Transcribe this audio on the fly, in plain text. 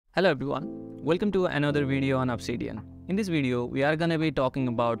Hello everyone, welcome to another video on Obsidian. In this video, we are gonna be talking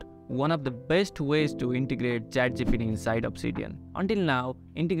about one of the best ways to integrate ChatGPT inside Obsidian. Until now,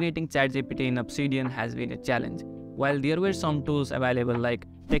 integrating ChatGPT in Obsidian has been a challenge. While there were some tools available like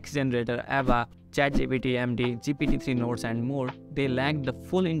text generator, Ava, ChatGPT MD, GPT-3 Notes and more, they lacked the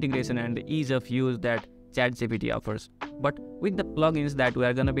full integration and the ease of use that ChatGPT offers. But with the plugins that we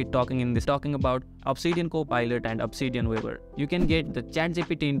are going to be talking about Obsidian Co-Pilot and Obsidian Weaver, you can get the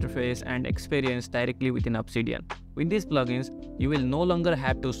ChatGPT interface and experience directly within Obsidian. With these plugins, you will no longer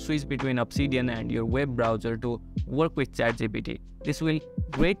have to switch between Obsidian and your web browser to work with ChatGPT. This will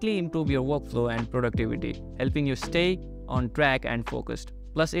greatly improve your workflow and productivity, helping you stay on track and focused.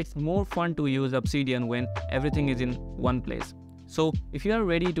 Plus, it's more fun to use Obsidian when everything is in one place. So if you are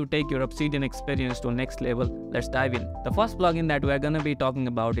ready to take your Obsidian experience to next level, let's dive in. The first plugin that we are going to be talking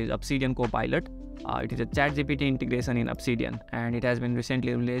about is Obsidian Co-Pilot. It is a ChatGPT integration in Obsidian and it has been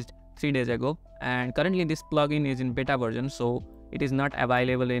recently released 3 days ago. And currently this plugin is in beta version, so it is not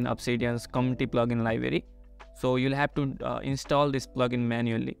available in Obsidian's community plugin library. So you'll have to install this plugin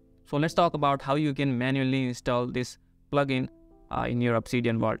manually. So let's talk about how you can manually install this plugin in your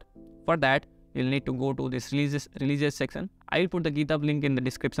Obsidian world. For that, you'll need to go to this releases section. I will put the GitHub link in the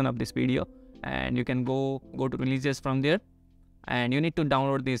description of this video and you can go to releases from there. And you need to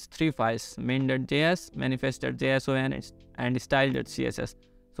download these 3 files, main.js, manifest.json and style.css.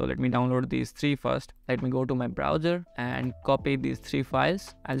 So let me download these 3 first. Let me go to my browser and copy these 3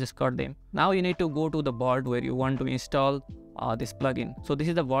 files. I'll just cut them. Now you need to go to the vault where you want to install this plugin. So this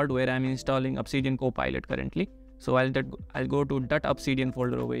is the vault where I'm installing Obsidian Co-Pilot currently. So I'll go to .obsidian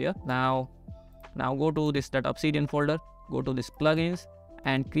folder over here. Now go to this .obsidian folder, go to this plugins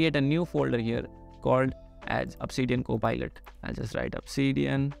and create a new folder here called as Obsidian Co-Pilot. I'll just write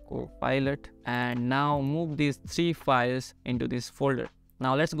Obsidian Co-Pilot and now move these 3 files into this folder.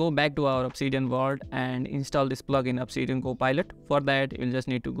 Now let's go back to our Obsidian world and install this plugin Obsidian Co-Pilot. For that, you'll just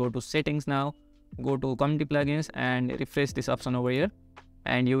need to go to settings now, go to community plugins and refresh this option over here.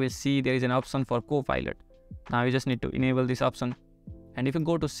 And you will see there is an option for Co-Pilot. Now you just need to enable this option. And if you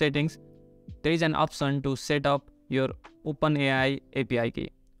go to settings, there is an option to set up your OpenAI API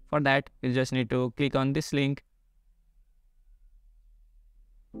key. For that, you just need to click on this link.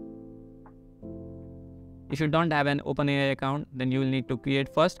 If you don't have an OpenAI account, then you will need to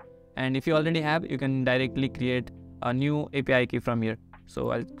create first. And if you already have, you can directly create a new API key from here.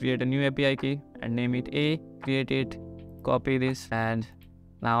 So I'll create a new API key and name it A, create it, copy this, and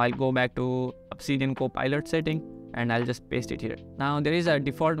now I'll go back to Obsidian Co-Pilot setting and I'll just paste it here. Now there is a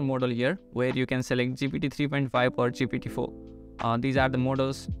default model here where you can select GPT 3.5 or GPT 4. These are the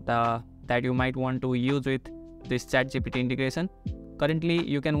models that you might want to use with this ChatGPT integration. Currently,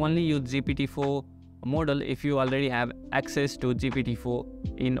 you can only use GPT 4 model if you already have access to GPT 4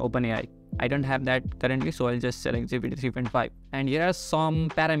 in OpenAI. I don't have that currently, so I'll just select GPT 3.5. And here are some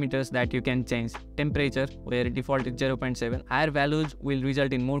parameters that you can change. Temperature, where default is 0.7. Higher values will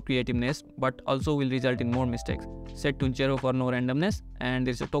result in more creativeness, but also will result in more mistakes. Set to 0 for no randomness. And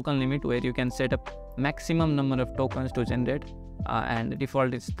there's a token limit where you can set up maximum number of tokens to generate. And the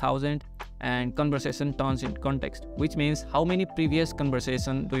default is 1000. And conversation turns in context, which means how many previous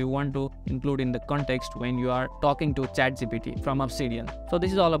conversation do you want to include in the context when you are talking to ChatGPT from Obsidian. So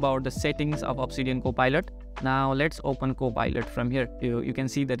this is all about the settings of Obsidian Co-Pilot. Now let's open Co-Pilot from here. You can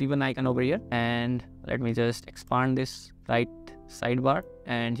see the ribbon icon over here, and let me just expand this right sidebar,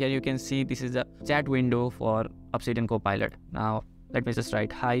 and here you can see this is the chat window for Obsidian Co-Pilot. Now let me just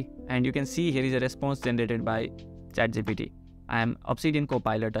write hi, and you can see here is a response generated by ChatGPT. I am Obsidian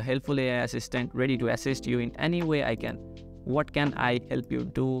Co-Pilot, a helpful AI assistant ready to assist you in any way I can. What can I help you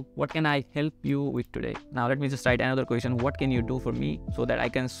do? What can I help you with today? Now let me just write another question. What can you do for me, so that I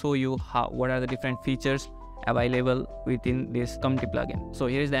can show you what are the different features available within this community plugin. So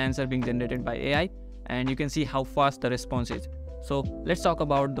here is the answer being generated by AI, and you can see how fast the response is. So let's talk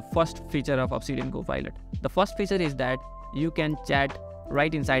about the first feature of Obsidian Co-Pilot. The first feature is that you can chat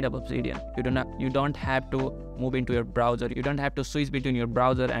right inside of Obsidian. You don't have to move into your browser. You don't have to switch between your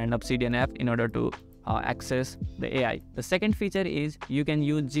browser and Obsidian app in order to access the AI. The second feature is you can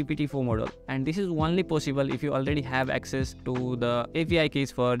use GPT-4 model, and this is only possible if you already have access to the API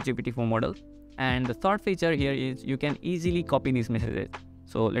keys for GPT-4 model. And the third feature here is you can easily copy these messages.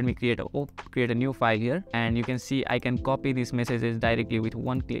 So let me create a new file here, and you can see I can copy these messages directly with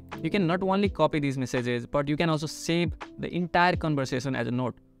one click. You can not only copy these messages, but you can also save the entire conversation as a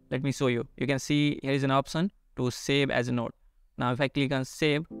note. Let me show you. You can see here is an option to save as a note. Now if I click on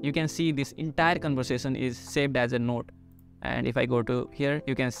save, you can see this entire conversation is saved as a note. And if I go to here,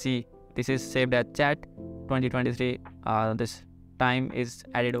 you can see this is saved as chat 2023, this time is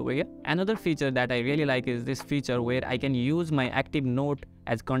added over here. Another feature that I really like is this feature where I can use my active note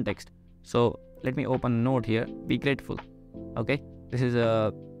as context. So let me open a note here, be grateful. Okay, this is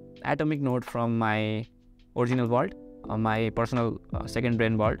a atomic note from my original vault, my personal second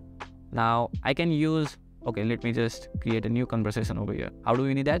brain vault. Now I can use, okay, let me just create a new conversation over here. How do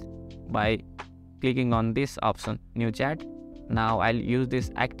we need that? By clicking on this option, new chat. Now I'll use this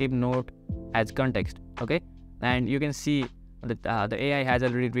active note as context. Okay, and you can see that the AI has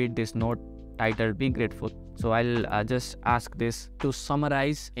already read this note titled be grateful. So I'll just ask this to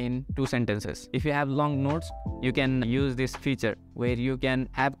summarize in 2 sentences. If you have long notes, you can use this feature where you can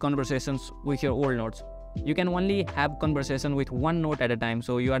have conversations with your old notes. You can only have conversation with one note at a time,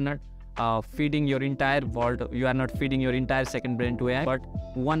 so you are not feeding your entire vault, you are not feeding your entire second brain to AI, but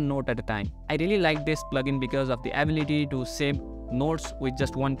one note at a time. I really like this plugin because of the ability to save notes with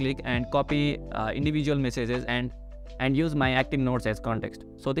just one click and copy individual messages and use my active notes as context.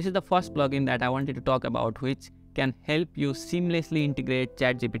 So this is the first plugin that I wanted to talk about, which can help you seamlessly integrate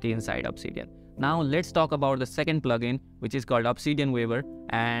ChatGPT inside Obsidian. Now let's talk about the second plugin, which is called Obsidian Weaver,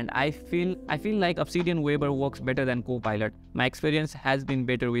 and I feel like Obsidian Weaver works better than Co-Pilot. My experience has been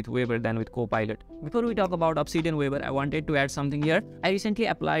better with Weaver than with Co-Pilot. Before we talk about Obsidian Weaver, I wanted to add something here. I recently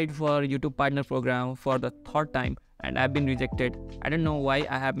applied for YouTube Partner Program for the 3rd time and I've been rejected. I don't know why.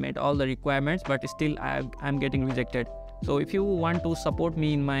 I have met all the requirements, but still I'm getting rejected. So if you want to support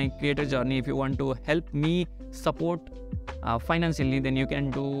me in my creator journey, if you want to help me support financially, then you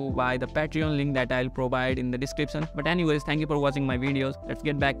can do by the Patreon link that I'll provide in the description. But anyways, thank you for watching my videos. Let's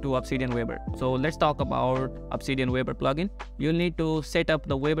get back to Obsidian Weaver. So let's talk about Obsidian Weaver plugin. You'll need to set up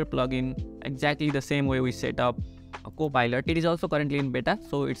the Weaver plugin exactly the same way we set up a Co-Pilot. It is also currently in beta,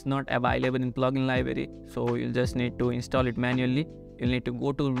 so it's not available in plugin library. So you'll just need to install it manually. You'll need to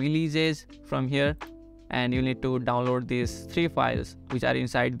go to releases from here, and you need to download these 3 files which are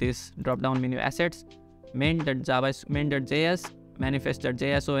inside this drop-down menu: assets, main.js,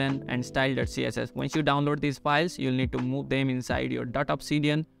 manifest.json, and style.css. Once you download these files, you'll need to move them inside your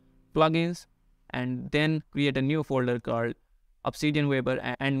 .obsidian plugins and then create a new folder called Obsidian Weaver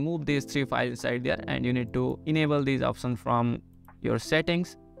and move these 3 files inside there. And you need to enable these options from your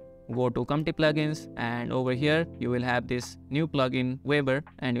settings. Go to Community Plugins, and over here you will have this new plugin Weaver,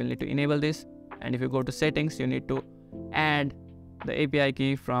 and you'll need to enable this. And if you go to settings, you need to add the API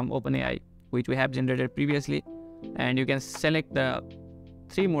key from OpenAI, which we have generated previously, and you can select the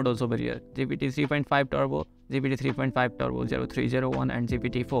 3 models over here: GPT 3.5 Turbo, GPT 3.5 Turbo 0301, and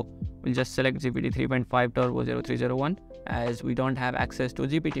GPT-4. We'll just select GPT 3.5 Turbo 0301 as we don't have access to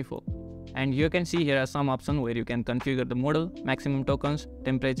GPT-4. And you can see here are some options where you can configure the model, maximum tokens,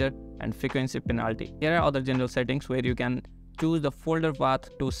 temperature, and frequency penalty. Here are other general settings where you can choose the folder path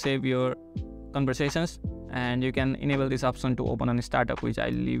to save your conversations, and you can enable this option to open on a startup, which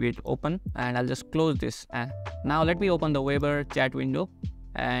I'll leave it open, and I'll just close this. Now let me open the Weaver chat window,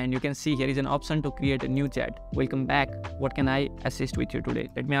 and you can see here is an option to create a new chat. Welcome back. What can I assist with you today?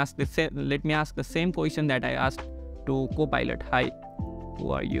 Let me ask the same question that I asked to Co-Pilot. Hi,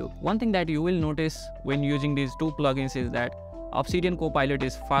 who are you? One thing that you will notice when using these 2 plugins is that Obsidian Co-Pilot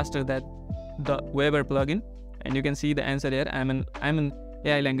is faster than the Weaver plugin, and you can see the answer here. I'm an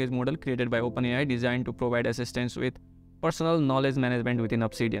AI language model created by OpenAI, designed to provide assistance with personal knowledge management within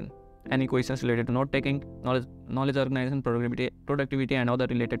Obsidian. Any questions related to note taking, knowledge organization, productivity, and other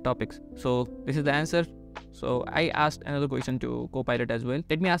related topics. So this is the answer. So I asked another question to Co-Pilot as well.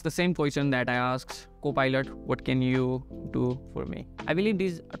 Let me ask the same question that I asked Co-Pilot. What can you do for me? I believe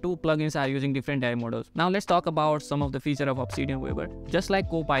these 2 plugins are using different AI models. Now let's talk about some of the features of Obsidian Weaver. Just like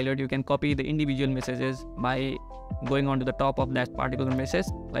Co-Pilot, you can copy the individual messages by going onto the top of that particular message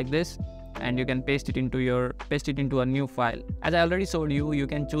like this, and you can paste it into a new file. As I already showed you, you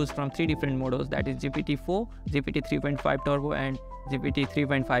can choose from 3 different models, that is GPT-4, GPT 3.5 Turbo, and GPT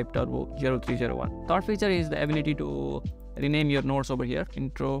 3.5 Turbo 0301. Third feature is the ability to rename your notes over here.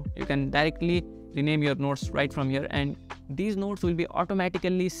 Intro, you can directly rename your notes right from here, and these notes will be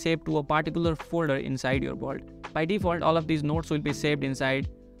automatically saved to a particular folder inside your vault. By default, all of these notes will be saved inside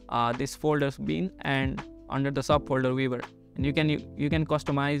this folders bin and under the subfolder Weaver. And you can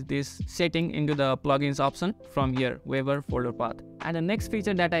customize this setting into the plugins option from here, Weaver folder path. And the next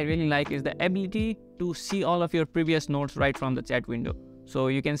feature that I really like is the ability to see all of your previous notes right from the chat window. So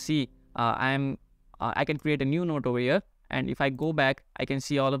you can see I can create a new note over here, and if I go back, I can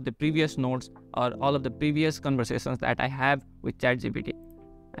see all of the previous notes or all of the previous conversations that I have with ChatGPT,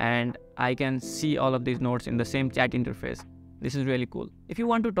 and I can see all of these notes in the same chat interface. This is really cool. If you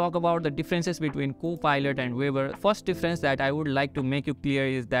want to talk about the differences between Co-Pilot and Weaver, first difference that I would like to make you clear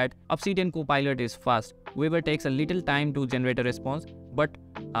is that Obsidian Co-Pilot is fast. Weaver takes a little time to generate a response, but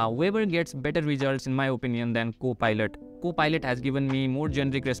Weaver gets better results in my opinion than Co-Pilot. Co-Pilot has given me more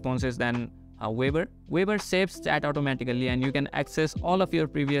generic responses than Weaver. Weaver saves chat automatically, and you can access all of your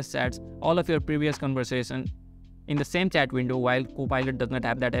previous chats, all of your previous conversation in the same chat window, while Co-Pilot does not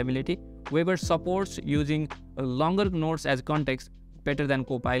have that ability. Weaver supports using longer notes as context better than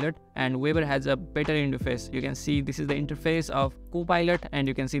Co-Pilot, and Weaver has a better interface. You can see this is the interface of Co-Pilot, and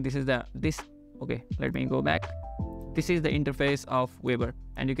you can see this is okay, let me go back. This is the interface of Weaver,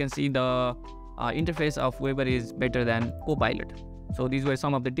 and you can see the interface of Weaver is better than Co-Pilot. So these were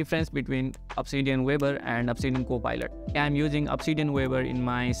some of the difference between Obsidian Weaver and Obsidian Co-Pilot. I am using Obsidian Weaver in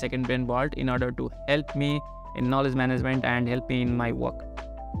my second brain vault in order to help me in knowledge management and help me in my work.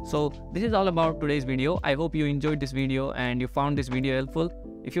 So this is all about today's video. I hope you enjoyed this video and you found this video helpful.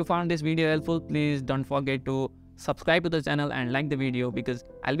 If you found this video helpful, please don't forget to subscribe to the channel and like the video, because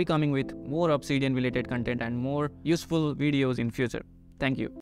I'll be coming with more Obsidian related content and more useful videos in future. Thank you.